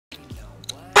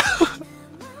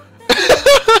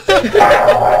Yeah.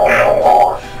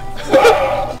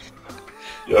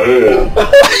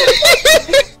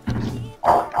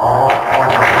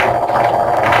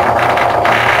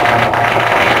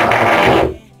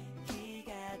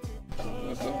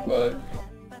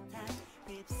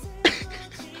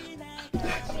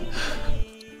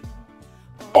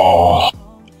 Oh.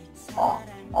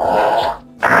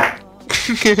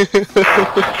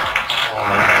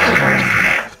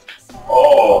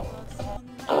 Oh.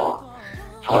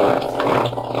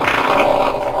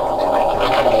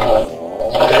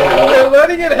 They're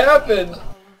letting it happen.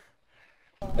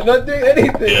 I'm not doing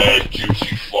anything. Yeah,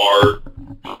 juicy fart.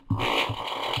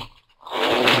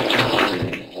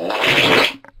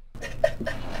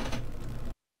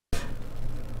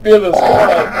 Feel the squad.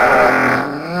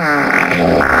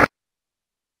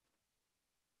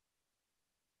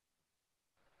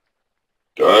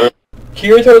 Dang.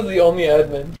 Kirito's the only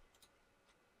admin.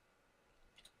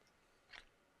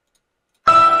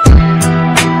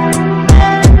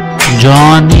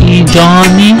 Johnny,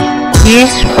 Johnny,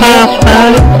 yes,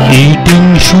 Papa.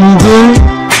 Eating sugar?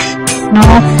 No,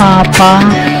 Papa.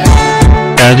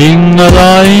 Telling a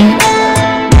lie?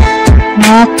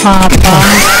 No, Papa.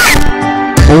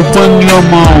 Open your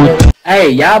mouth. Hey,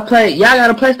 y'all got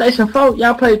a PlayStation 4?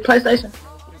 Y'all play PlayStation?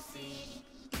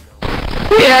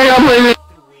 Yeah, y'all play me.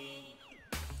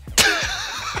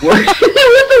 What?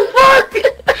 What the fuck?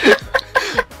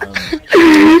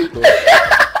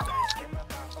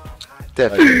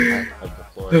 Definitely.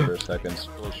 For a second,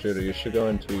 school shooter, you should go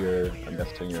into your, I'm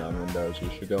guessing you're on Windows, you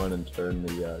should go in and turn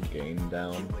the gain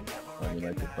down on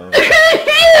your microphone.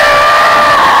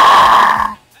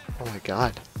 Oh my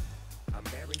god.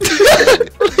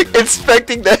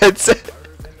 Inspecting the headset.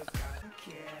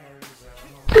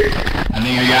 I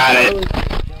think I got it.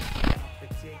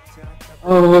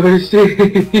 Oh shit.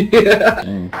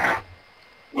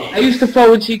 I used to fuck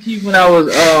with Cheeky when I was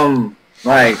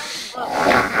like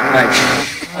what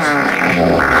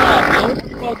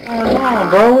the fuck going on,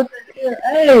 bro? What the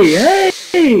hell?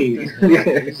 Hey,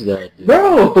 bro,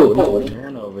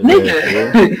 nigga,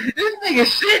 this nigga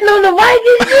shitting on the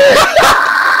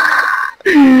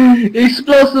mic.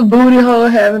 Explosive booty hole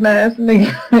having ass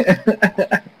nigga.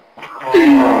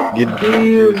 Get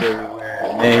views everywhere.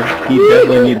 Man, he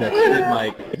definitely need that spit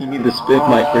mic. He need the spit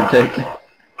mic protected.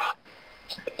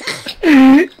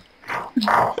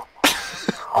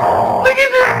 Look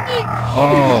at this thing! Oh.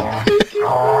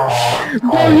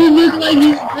 Bro, he looks like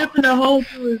he's ripping a hole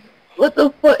through his... What the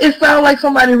fuck? It sounds like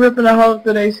somebody ripping a hole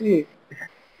through their shit.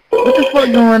 What the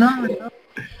fuck going on, bro?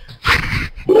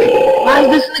 Why is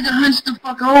this nigga hunched the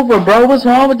fuck over, bro? What's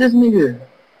wrong with this nigga?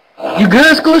 You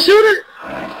good, school shooter?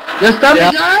 Your stomach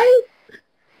alright?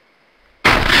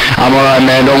 I'm alright,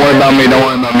 man. Don't worry about me. Don't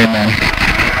worry about me, man.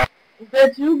 Is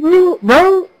that you, bro?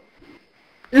 Bro?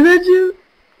 Is that you?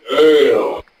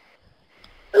 Damn.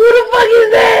 Who the fuck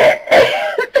is that?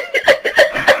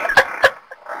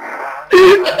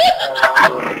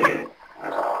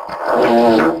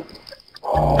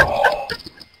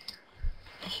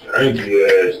 Stanky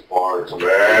ass parts,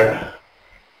 man.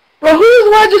 Bro, who's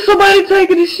watching somebody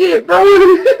taking this shit, bro?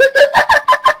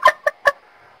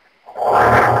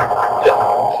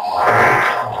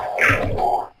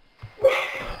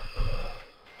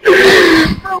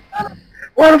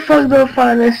 Why the fuck do I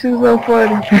find that shit so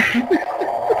funny?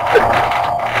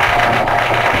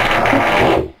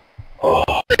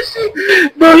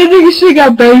 Bro, this nigga shit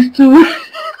got bass too.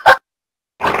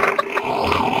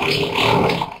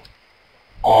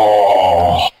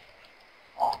 Oh.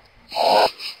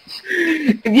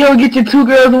 If you don't get your two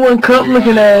girls in one cup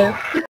looking ass.